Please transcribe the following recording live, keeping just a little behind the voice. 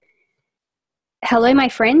Hello, my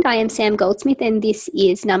friend. I am Sam Goldsmith, and this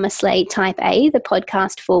is Namaslay Type A, the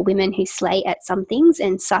podcast for women who slay at some things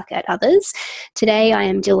and suck at others. Today, I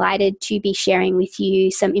am delighted to be sharing with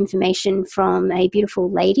you some information from a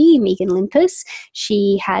beautiful lady, Megan Limpus.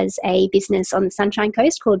 She has a business on the Sunshine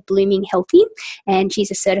Coast called Blooming Healthy, and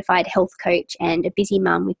she's a certified health coach and a busy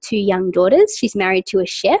mum with 2 young daughters. She's married to a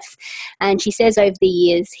chef, and she says over the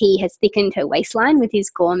years he has thickened her waistline with his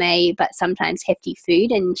gourmet but sometimes hefty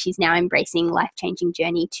food, and she's now embracing life-changing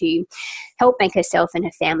journey to help make herself and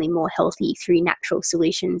her family more healthy through natural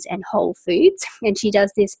solutions and whole foods. And she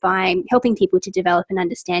does this by helping people to develop an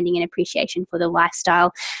understanding and appreciation for the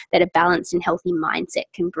lifestyle that a balanced and healthy mindset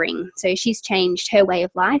can bring. So she's changed her way of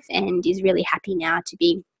life and is really happy now to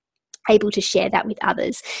be able to share that with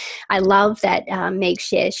others. I love that Meg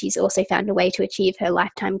shares she's also found a way to achieve her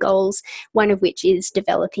lifetime goals, one of which is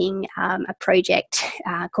developing a project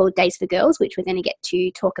called Days for Girls, which we're going to get to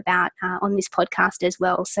talk about on this podcast as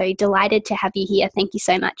well. So delighted to have you here. Thank you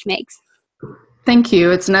so much, Megs. Thank you.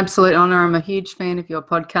 It's an absolute honour. I'm a huge fan of your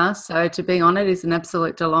podcast, so to be on it is an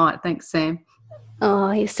absolute delight. Thanks, Sam.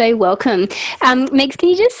 Oh, you're so welcome. Megs, can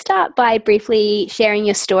you just start by briefly sharing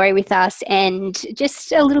your story with us and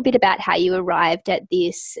just a little bit about how you arrived at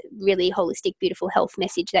this really holistic, beautiful health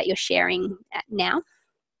message that you're sharing now?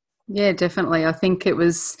 Yeah, definitely. I think it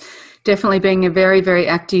was definitely being a very, very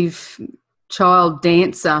active child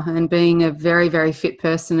dancer and being a very, very fit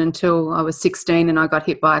person until I was 16 and I got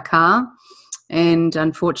hit by a car. And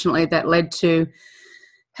unfortunately, that led to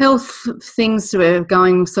health things were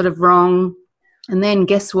going sort of wrong. And then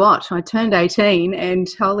guess what? I turned 18 and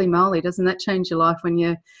holy moly, doesn't that change your life when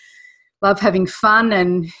you love having fun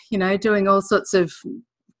and, you know, doing all sorts of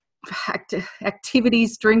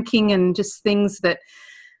activities, drinking and just things that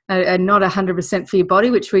are not 100% for your body,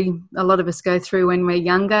 which a lot of us go through when we're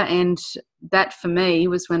younger. And that for me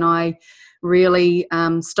was when I really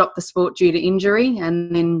stopped the sport due to injury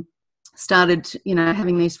and then started, you know,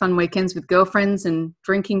 having these fun weekends with girlfriends and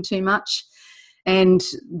drinking too much. And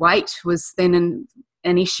weight was then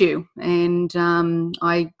an issue. And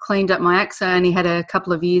I cleaned up my acts. I only had a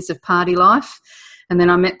couple of years of party life. And then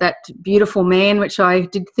I met that beautiful man, which I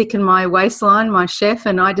did thicken my waistline, my chef,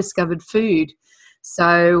 and I discovered food.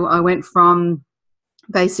 So I went from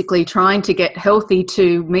basically trying to get healthy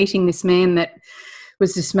to meeting this man that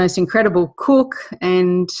was this most incredible cook.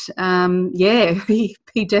 And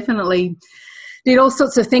he definitely did all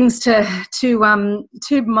sorts of things to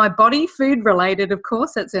my body, food related, of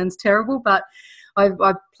course. That sounds terrible, but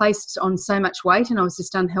I placed on so much weight and I was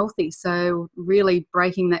just unhealthy. So really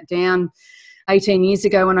breaking that down 18 years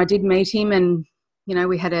ago when I did meet him and, you know,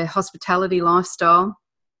 we had a hospitality lifestyle,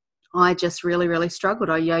 I just really, really struggled.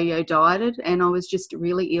 I yo-yo dieted and I was just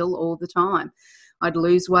really ill all the time. I'd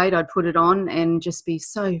lose weight, I'd put it on and just be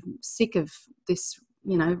so sick of this,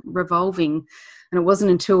 you know, revolving. And it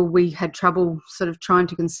wasn't until we had trouble sort of trying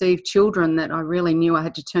to conceive children that I really knew I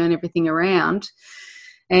had to turn everything around.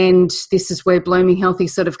 And this is where Blooming Healthy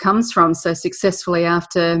sort of comes from. So successfully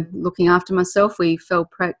after looking after myself, we fell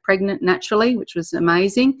pregnant naturally, which was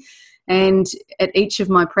amazing. And at each of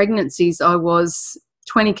my pregnancies, I was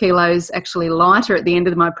 20 kilos actually lighter at the end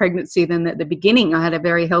of my pregnancy than at the beginning. I had a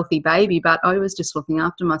very healthy baby, but I was just looking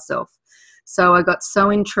after myself. So I got so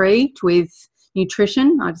intrigued with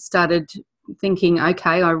nutrition. I started thinking,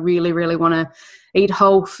 okay, I really, really want to eat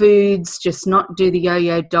whole foods, just not do the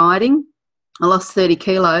yo-yo dieting. I lost 30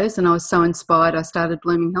 kilos and I was so inspired I started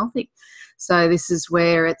Blooming Healthy. So this is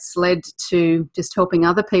where it's led to just helping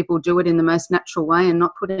other people do it in the most natural way and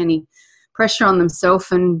not put any pressure on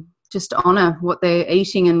themselves and just honour what they're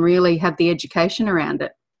eating and really have the education around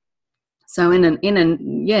it. So in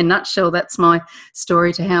a nutshell, that's my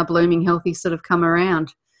story to how Blooming Healthy sort of come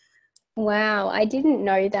around. Wow, I didn't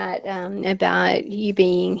know that about you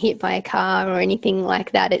being hit by a car or anything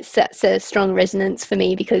like that. It's a strong resonance for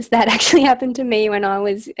me because that actually happened to me when I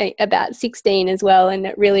was about 16 as well, and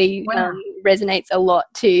it really resonates a lot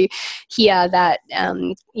to hear that,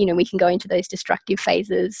 we can go into those destructive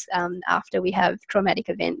phases after we have traumatic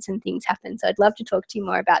events and things happen. So I'd love to talk to you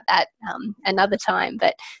more about that another time,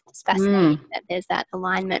 but it's fascinating that there's that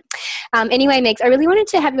alignment. Anyway, Megs, I really wanted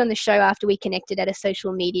to have you on the show after we connected at a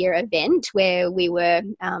social media event where we're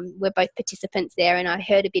both participants there, and I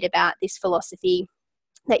heard a bit about this philosophy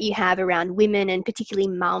that you have around women and particularly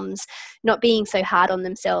mums not being so hard on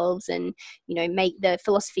themselves, and make the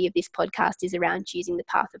philosophy of this podcast is around choosing the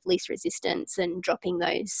path of least resistance and dropping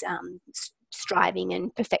those striving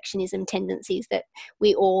and perfectionism tendencies that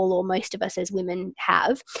we all, or most of us as women,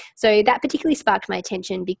 have. So that particularly sparked my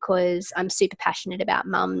attention because I'm super passionate about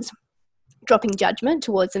mums dropping judgment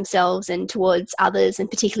towards themselves and towards others, and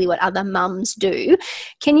particularly what other mums do.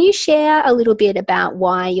 Can you share a little bit about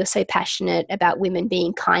why you're so passionate about women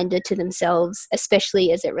being kinder to themselves,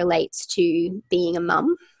 especially as it relates to being a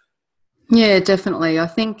mum? Yeah, definitely. I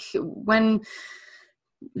think when,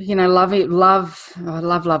 love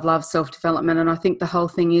self-development. And I think the whole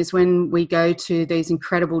thing is when we go to these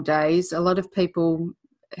incredible days, a lot of people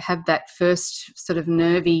have that first sort of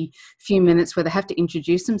nervy few minutes where they have to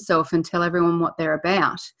introduce themselves and tell everyone what they're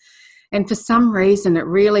about. And for some reason, it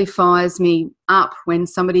really fires me up when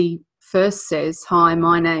somebody first says, "Hi,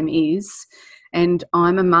 my name is, and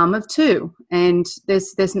I'm a mum of two." And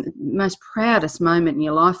there's the most proudest moment in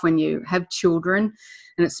your life when you have children,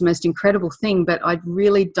 and it's the most incredible thing. But I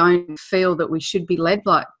really don't feel that we should be led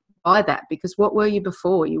by that, because what were you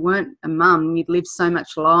before? You weren't a mum. You'd lived so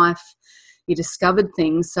much life. You discovered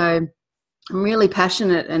things. So I'm really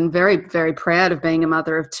passionate and very, very proud of being a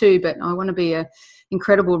mother of two, but I want to be an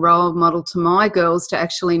incredible role model to my girls to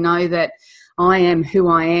actually know that I am who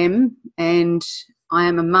I am, and I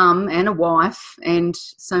am a mum and a wife, and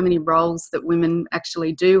so many roles that women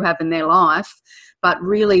actually do have in their life. But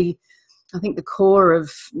really, I think the core of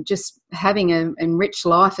just having an enriched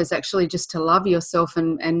life is actually just to love yourself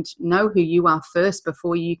and know who you are first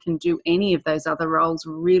before you can do any of those other roles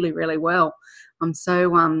really, really well. I'm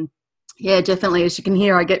so, definitely, as you can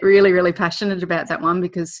hear, I get really, really passionate about that one,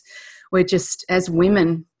 because we're just, as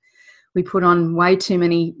women, we put on way too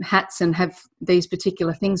many hats and have these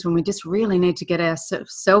particular things when we just really need to get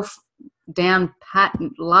ourselves down pat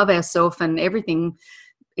and love ourselves, and everything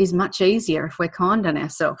is much easier if we're kind on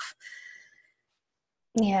ourselves.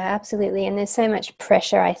 Yeah, absolutely. And there's so much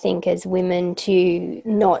pressure, I think, as women to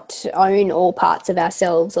not own all parts of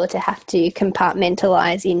ourselves, or to have to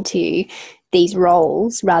compartmentalize into these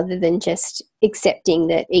roles, rather than just accepting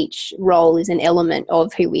that each role is an element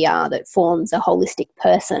of who we are that forms a holistic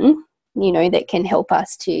person, that can help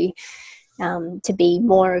us to be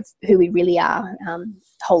more of who we really are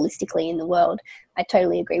holistically in the world. I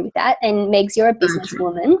totally agree with that. And Megs, you're a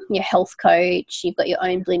businesswoman, you're a health coach, you've got your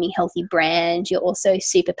own Blooming Healthy brand. You're also a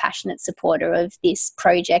super passionate supporter of this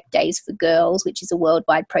project, Days for Girls, which is a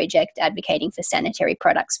worldwide project advocating for sanitary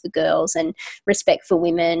products for girls and respect for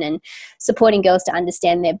women and supporting girls to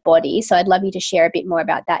understand their body. So I'd love you to share a bit more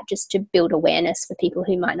about that, just to build awareness for people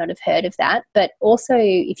who might not have heard of that. But also,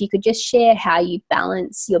 if you could just share how you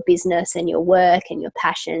balance your business and your work and your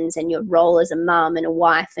passions and your role as a mum and a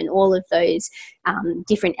wife and all of those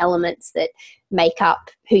different elements that make up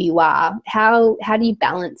who you are. How do you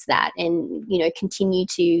balance that and, continue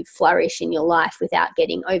to flourish in your life without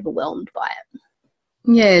getting overwhelmed by it?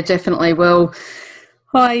 Yeah, definitely. Well,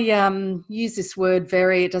 I use this word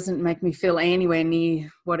it doesn't make me feel anywhere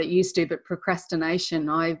near what it used to, but procrastination.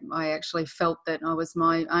 I actually felt that I was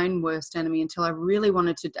my own worst enemy until I really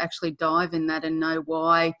wanted to actually dive in that and know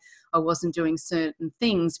why I wasn't doing certain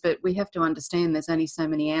things. But we have to understand there's only so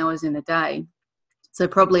many hours in a day. So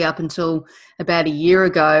probably up until about a year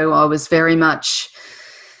ago, I was very much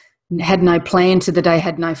had no plan to the day,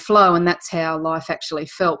 had no flow, and that's how life actually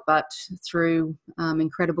felt. But through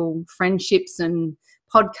incredible friendships and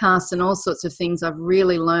podcasts and all sorts of things, I've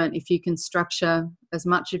really learned if you can structure as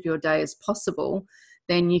much of your day as possible,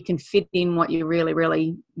 then you can fit in what you really,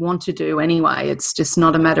 really want to do anyway. It's just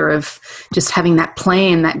not a matter of just having that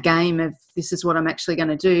plan, that game of this is what I'm actually going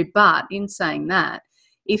to do. But in saying that,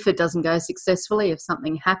 if it doesn't go successfully, if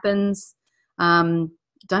something happens,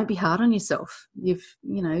 don't be hard on yourself.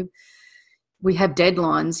 We have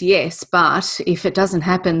deadlines, yes, but if it doesn't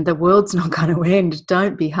happen, the world's not going to end.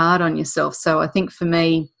 Don't be hard on yourself. So I think for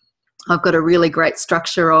me, I've got a really great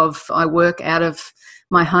structure I work out of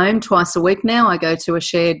my home twice a week now. I go to a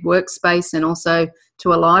shared workspace and also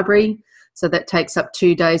to a library. So that takes up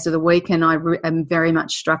 2 days of the week, and I am very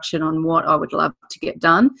much structured on what I would love to get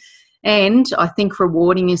done. And I think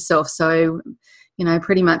rewarding yourself. So,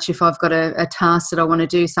 pretty much if I've got a task that I want to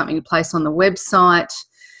do, something to place on the website,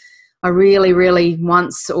 I really, really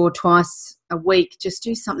once or twice a week just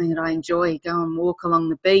do something that I enjoy. Go and walk along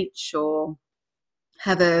the beach, or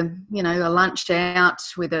have a lunch out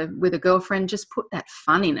with a girlfriend. Just put that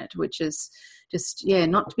fun in it, which is just,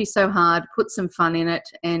 not to be so hard. Put some fun in it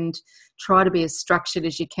and try to be as structured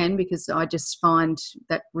as you can, because I just find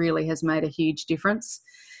that really has made a huge difference.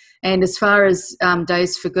 And as far as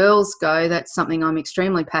Days for Girls go, that's something I'm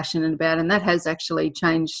extremely passionate about, and that has actually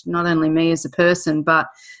changed not only me as a person, but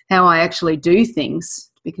how I actually do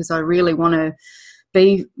things, because I really want to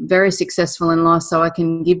be very successful in life so I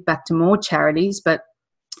can give back to more charities. But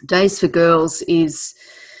Days for Girls is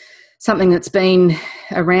something that's been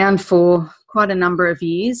around for quite a number of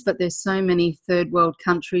years, but there's so many third world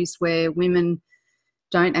countries where women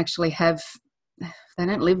don't actually have, they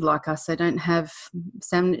don't live like us. They don't have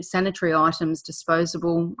sanitary items,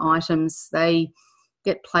 disposable items. They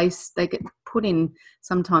get put in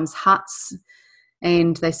sometimes huts,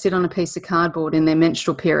 and they sit on a piece of cardboard in their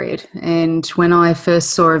menstrual period. And when I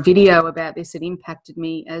first saw a video about this, it impacted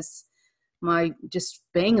me as my just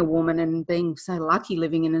being a woman and being so lucky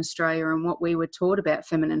living in Australia and what we were taught about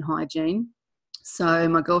feminine hygiene. So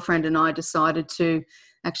my girlfriend and I decided to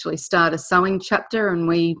actually start a sewing chapter, and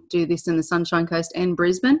we do this in the Sunshine Coast and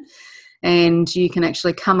Brisbane. And you can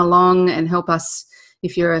actually come along and help us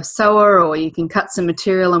if you're a sewer, or you can cut some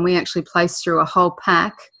material, and we actually place through a whole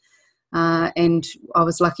pack. And I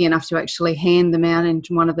was lucky enough to actually hand them out in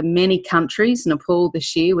one of the many countries, Nepal,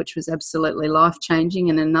 this year, which was absolutely life-changing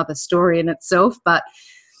and another story in itself. But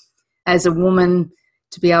as a woman,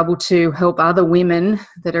 to be able to help other women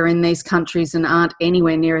that are in these countries and aren't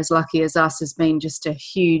anywhere near as lucky as us has been just a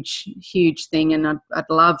huge, huge thing. And I'd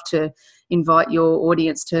love to invite your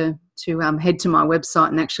audience to head to my website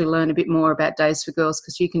and actually learn a bit more about Days for Girls,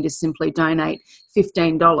 because you can just simply donate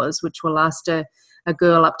 $15, which will last a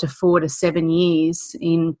girl up to 4 to 7 years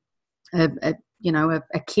in a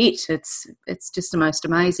kit. It's just the most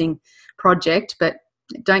amazing project. But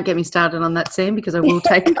don't get me started on that, Sam, because I will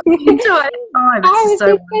take up the entire time. I was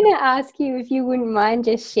just going to ask you if you wouldn't mind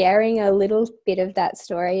just sharing a little bit of that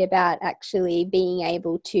story about actually being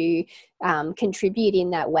able to contribute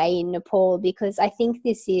in that way in Nepal, because I think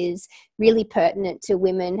this is really pertinent to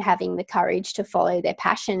women having the courage to follow their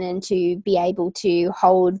passion and to be able to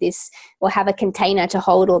hold this, or have a container to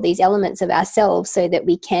hold all these elements of ourselves so that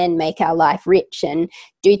we can make our life rich and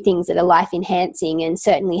do things that are life enhancing. And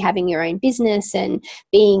certainly having your own business and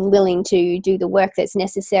being willing to do the work that's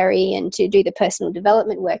necessary and to do the personal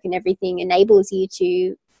development work and everything enables you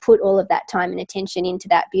to put all of that time and attention into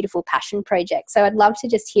that beautiful passion project. So I'd love to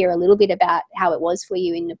just hear a little bit about how it was for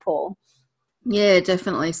you in Nepal. Yeah,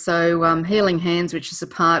 definitely. So Healing Hands, which is a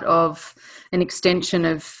part of an extension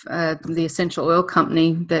of the essential oil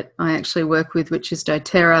company that I actually work with, which is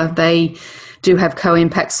doTERRA, they do have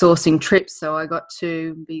co-impact sourcing trips. So I got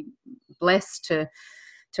to be blessed to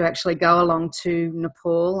actually go along to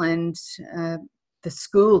Nepal, and the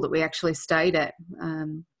school that we actually stayed at,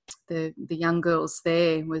 the young girls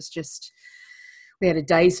there was just, we had a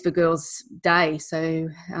Days for Girls day. So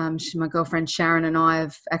my girlfriend Sharon and I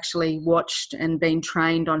have actually watched and been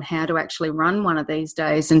trained on how to actually run one of these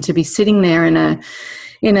days, and to be sitting there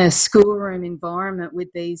in a schoolroom environment with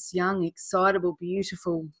these young, excitable,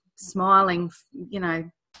 beautiful, smiling,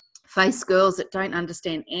 face girls that don't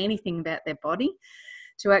understand anything about their body,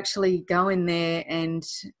 to actually go in there and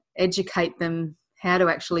educate them how to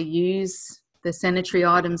actually use the sanitary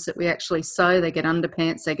items that we actually sew. They get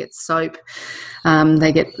underpants, they get soap,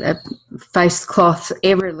 they get a face cloth,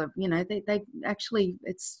 they actually,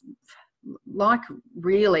 it's like,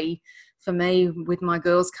 really, for me, with my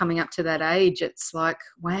girls coming up to that age, it's like,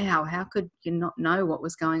 wow, how could you not know what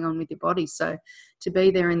was going on with your body? So to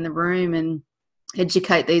be there in the room and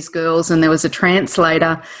educate these girls, and there was a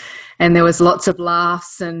translator, and there was lots of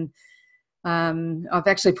laughs, and I've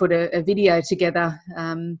actually put a video together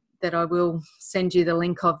that I will send you the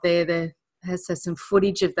link of there. There has some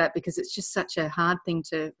footage of that, because it's just such a hard thing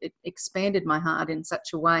it expanded my heart in such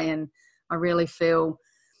a way. And I really feel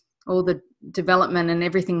all the development and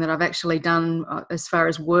everything that I've actually done as far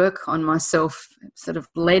as work on myself sort of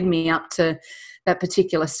led me up to that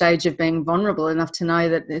particular stage of being vulnerable enough to know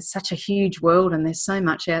that there's such a huge world and there's so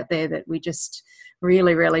much out there that we just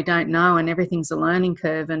really, really don't know, and everything's a learning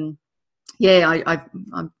curve. And yeah,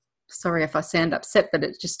 I'm sorry if I sound upset, but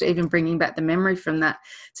it's just even bringing back the memory from that.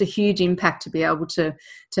 It's a huge impact to be able to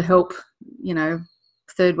help,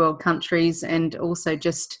 third world countries, and also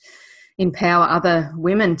just empower other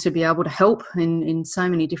women to be able to help in so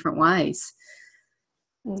many different ways.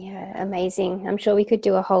 Yeah, amazing. I'm sure we could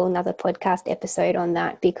do a whole another podcast episode on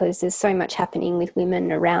that, because there's so much happening with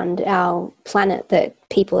women around our planet that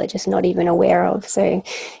people are just not even aware of. So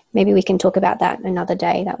maybe we can talk about that another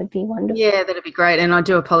day. That would be wonderful. Yeah, that'd be great. And I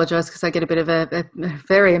do apologise because I get a bit of a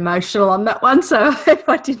very emotional on that one. So if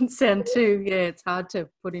I didn't sound too, it's hard to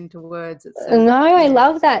put into words. I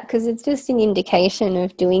love that, because it's just an indication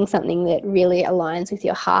of doing something that really aligns with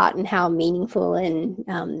your heart and how meaningful and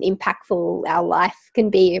impactful our life can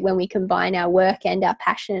be when we combine our work and our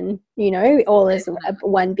passion, all as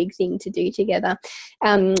one big thing to do together.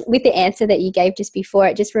 With the answer that you gave just before,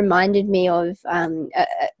 it just reminded me of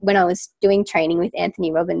when I was doing training with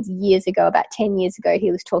Anthony Robbins years ago, about 10 years ago,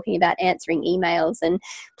 he was talking about answering emails and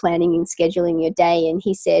planning and scheduling your day. And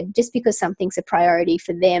he said, just because something's a priority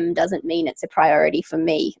for them doesn't mean it's a priority for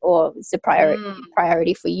me, or it's a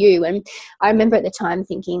priority for you. And I remember at the time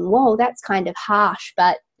thinking, whoa, that's kind of harsh.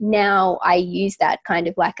 But now I use that kind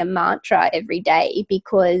of like a mantra every day,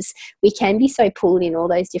 because we can be so pulled in all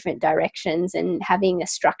those different directions, and having a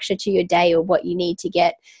structure to your day or what you need to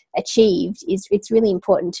get achieved it's really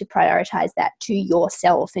important to prioritize that to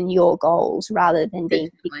yourself and your goals, rather than being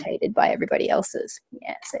dictated by everybody else's.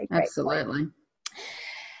 Yeah, so great. Absolutely.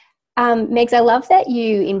 Megs, I love that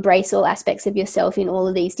you embrace all aspects of yourself in all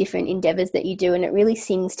of these different endeavors that you do. And it really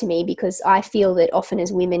sings to me, because I feel that often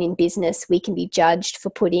as women in business, we can be judged for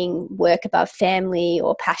putting work above family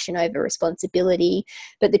or passion over responsibility.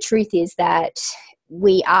 But the truth is that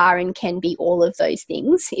we are and can be all of those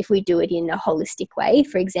things if we do it in a holistic way.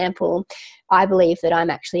 For example, I believe that I'm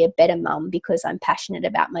actually a better mum because I'm passionate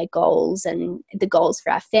about my goals and the goals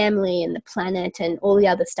for our family and the planet, and all the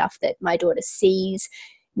other stuff that my daughter sees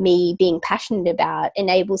me being passionate about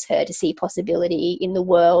enables her to see possibility in the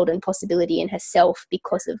world and possibility in herself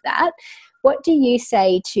because of that. What do you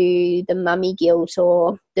say to the mummy guilt,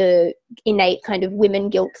 or the innate kind of women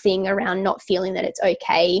guilt thing around not feeling that it's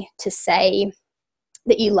okay to say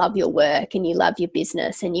that you love your work and you love your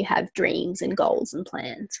business and you have dreams and goals and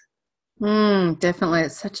plans? Definitely.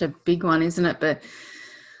 It's such a big one, isn't it? But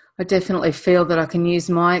I definitely feel that I can use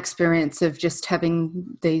my experience of just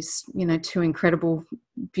having these, two incredible,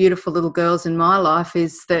 beautiful little girls in my life,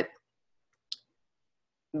 is that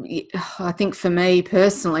I think for me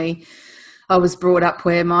personally, I was brought up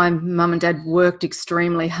where my mum and dad worked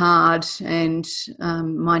extremely hard, and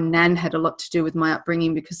my nan had a lot to do with my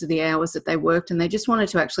upbringing because of the hours that they worked, and they just wanted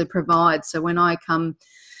to actually provide. So when I come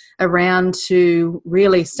around to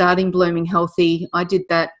really starting Blooming Healthy, I did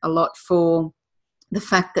that a lot for the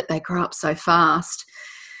fact that they grow up so fast.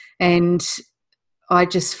 And I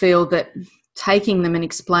just feel that taking them and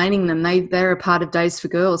explaining them, they're a part of Days for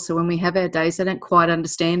Girls. So when we have our days, they don't quite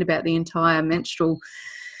understand about the entire menstrual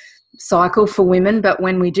cycle for women, but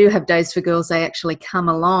when we do have Days for Girls, they actually come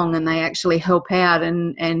along and they actually help out,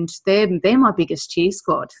 and they're my biggest cheer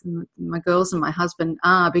squad. My girls and my husband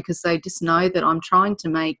are, because they just know that I'm trying to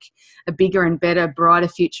make a bigger and better, brighter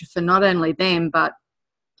future for not only them, but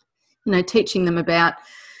teaching them about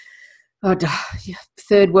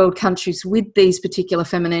third world countries with these particular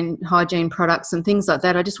feminine hygiene products and things like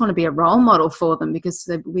that. I just want to be a role model for them, because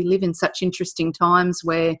we live in such interesting times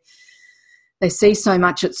where they see so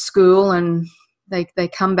much at school and they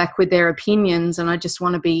come back with their opinions, and I just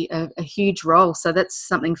want to be a huge role. So that's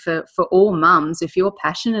something for all mums. If you're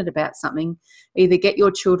passionate about something, either get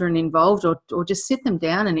your children involved or just sit them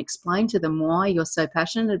down and explain to them why you're so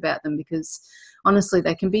passionate about them, because honestly,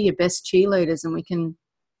 they can be your best cheerleaders, and we can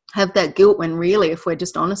have that guilt when really, if we're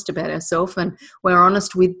just honest about ourselves and we're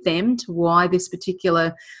honest with them to why this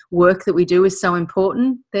particular work that we do is so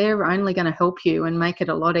important, they're only going to help you and make it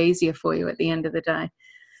a lot easier for you at the end of the day.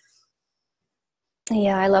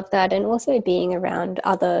 Yeah, I love that. And also being around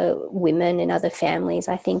other women and other families,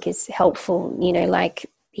 I think, is helpful, like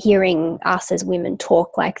hearing us as women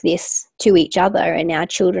talk like this to each other, and our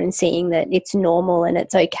children seeing that it's normal and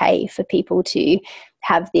it's okay for people to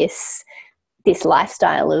have this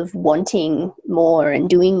lifestyle of wanting more and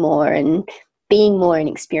doing more and being more and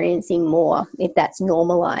experiencing more. If that's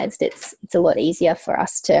normalized, it's a lot easier for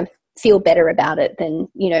us to feel better about it than,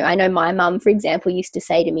 I know my mum, for example, used to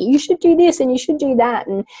say to me, you should do this and you should do that.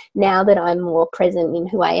 And now that I'm more present in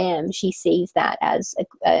who I am, she sees that as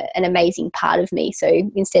an amazing part of me. So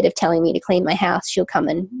instead of telling me to clean my house, she'll come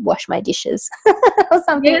and wash my dishes or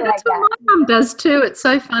something like that. Yeah, that's what my mum does too. It's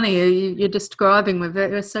so funny. You're describing,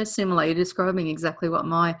 we're so similar. You're describing exactly what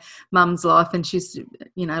my mum's life, and she's,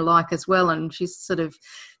 like as well. And she sort of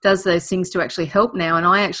does those things to actually help now. And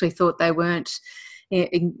I actually thought they weren't,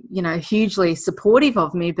 hugely supportive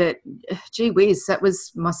of me, but gee whiz, that was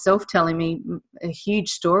myself telling me a huge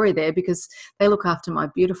story there, because they look after my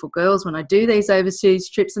beautiful girls when I do these overseas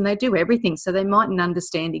trips, and they do everything. So they mightn't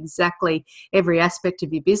understand exactly every aspect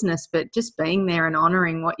of your business, but just being there and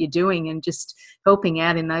honouring what you're doing and just helping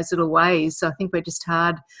out in those little ways. So I think we're just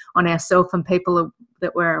hard on ourselves and people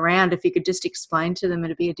that we're around. If you could just explain to them,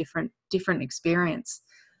 it'd be a different experience.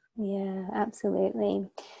 Yeah, absolutely.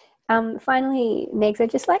 Finally, Megs,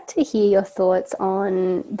 I'd just like to hear your thoughts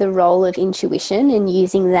on the role of intuition and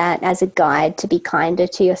using that as a guide to be kinder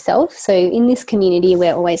to yourself. So in this community,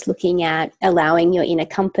 we're always looking at allowing your inner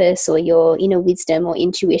compass or your inner wisdom or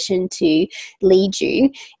intuition to lead you.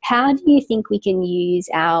 How do you think we can use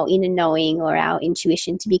our inner knowing or our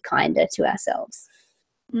intuition to be kinder to ourselves?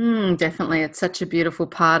 Definitely. It's such a beautiful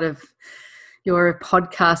part of your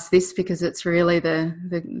podcast, this, because it's really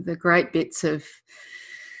the great bits of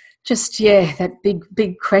just, that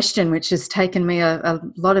big question, which has taken me a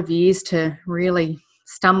lot of years to really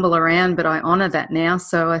stumble around, but I honour that now.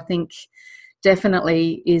 So I think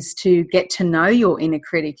definitely is to get to know your inner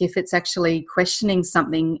critic. If it's actually questioning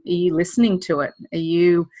something, are you listening to it? Are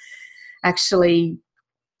you actually,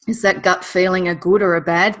 is that gut feeling a good or a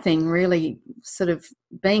bad thing? Really sort of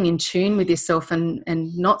being in tune with yourself and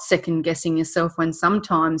not second guessing yourself when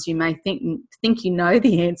sometimes you may think you know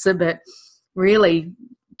the answer, but really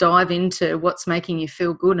dive into what's making you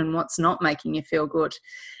feel good and what's not making you feel good,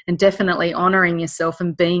 and definitely honouring yourself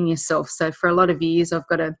and being yourself. So for a lot of years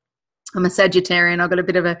I'm a Sagittarian. I've got a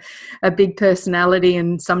bit of a big personality,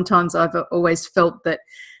 and sometimes I've always felt that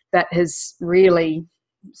has really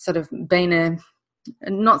sort of been a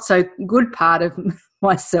not so good part of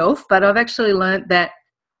myself, but I've actually learnt that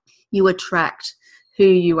you attract who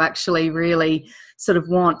you actually really sort of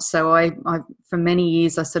want. So I for many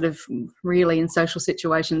years I sort of really in social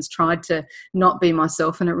situations tried to not be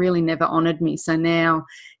myself, and it really never honoured me. So now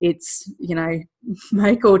it's,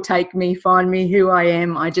 make or take me, find me who I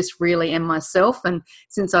am. I just really am myself. And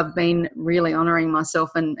since I've been really honouring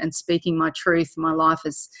myself and speaking my truth, my life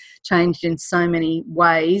has changed in so many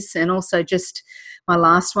ways. And also just my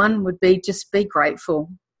last one would be just be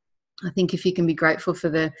grateful. I think if you can be grateful for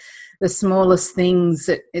the smallest things,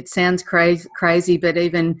 it sounds crazy, but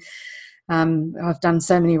even I've done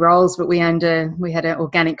so many roles, but we had an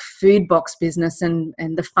organic food box business, and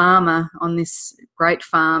the farmer on this great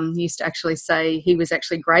farm used to actually say he was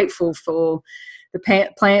actually grateful for the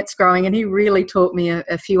plants growing, and he really taught me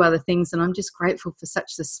a few other things, and I'm just grateful for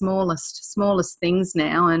such the smallest things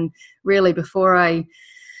now. And really before I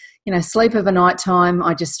sleep of a night time,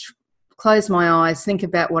 I just close my eyes, think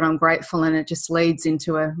about what I'm grateful, and it just leads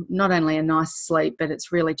into not only a nice sleep, but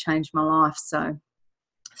it's really changed my life. So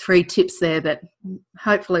 3 tips there that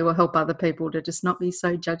hopefully will help other people to just not be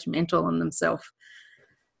so judgmental on themselves.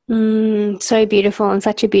 So beautiful, and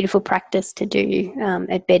such a beautiful practice to do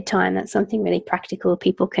at bedtime. That's something really practical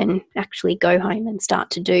people can actually go home and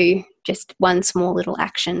start to do. Just one small little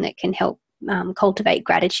action that can help cultivate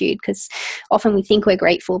gratitude, because often we think we're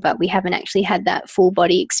grateful, but we haven't actually had that full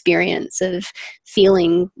body experience of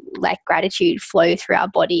feeling like gratitude flow through our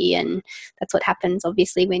body. And that's what happens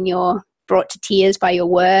obviously when you're brought to tears by your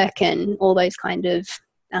work and all those kind of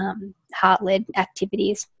heart-led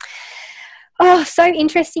activities. Oh, so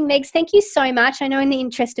interesting, Megs. Thank you so much. I know in the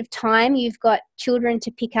interest of time, you've got children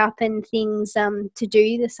to pick up and things to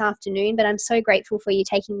do this afternoon, but I'm so grateful for you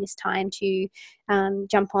taking this time to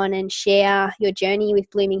jump on and share your journey with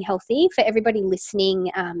Blooming Healthy. For everybody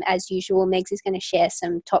listening, as usual, Megs is going to share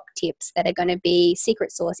some top tips that are going to be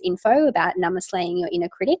secret source info about numbslaying your inner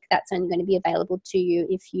critic. That's only going to be available to you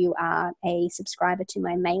if you are a subscriber to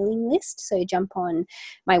my mailing list. So jump on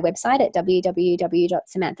my website at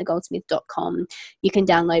www.samanthagoldsmith.com. You can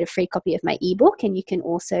download a free copy of my ebook, and you can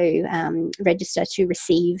also register to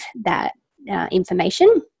receive that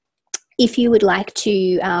information. If you would like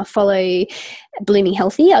to follow Blooming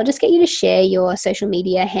Healthy, I'll just get you to share your social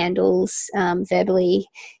media handles verbally,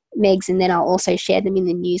 Megs, and then I'll also share them in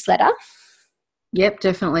the newsletter. Yep,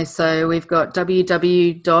 definitely. So we've got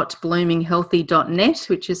www.bloominghealthy.net,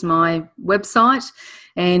 which is my website,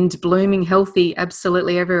 and Blooming Healthy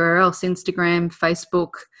absolutely everywhere else, Instagram,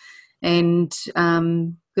 Facebook, and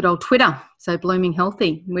good old Twitter. So Blooming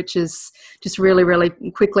Healthy, which is just really, really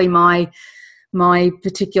quickly, my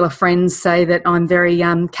particular friends say that I'm very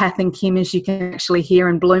Kath and Kim, as you can actually hear,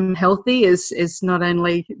 and Bloom Healthy is not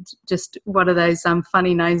only just one of those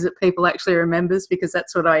funny names that people actually remembers, because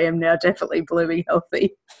that's what I am now, definitely Blooming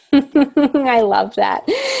Healthy. I love that.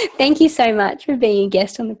 Thank you so much for being a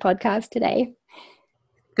guest on the podcast today.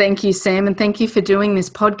 Thank you, Sam, and thank you for doing this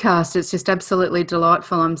podcast. It's just absolutely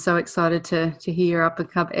delightful. I'm so excited to hear your up a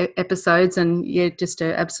couple episodes, and just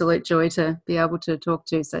an absolute joy to be able to talk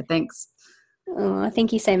to. So thanks. Oh,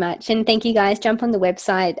 thank you so much. And thank you guys. Jump on the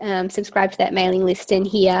website, subscribe to that mailing list, and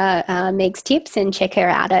hear Meg's tips, and check her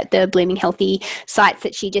out at the Blooming Healthy sites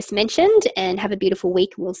that she just mentioned, and have a beautiful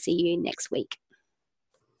week. We'll see you next week.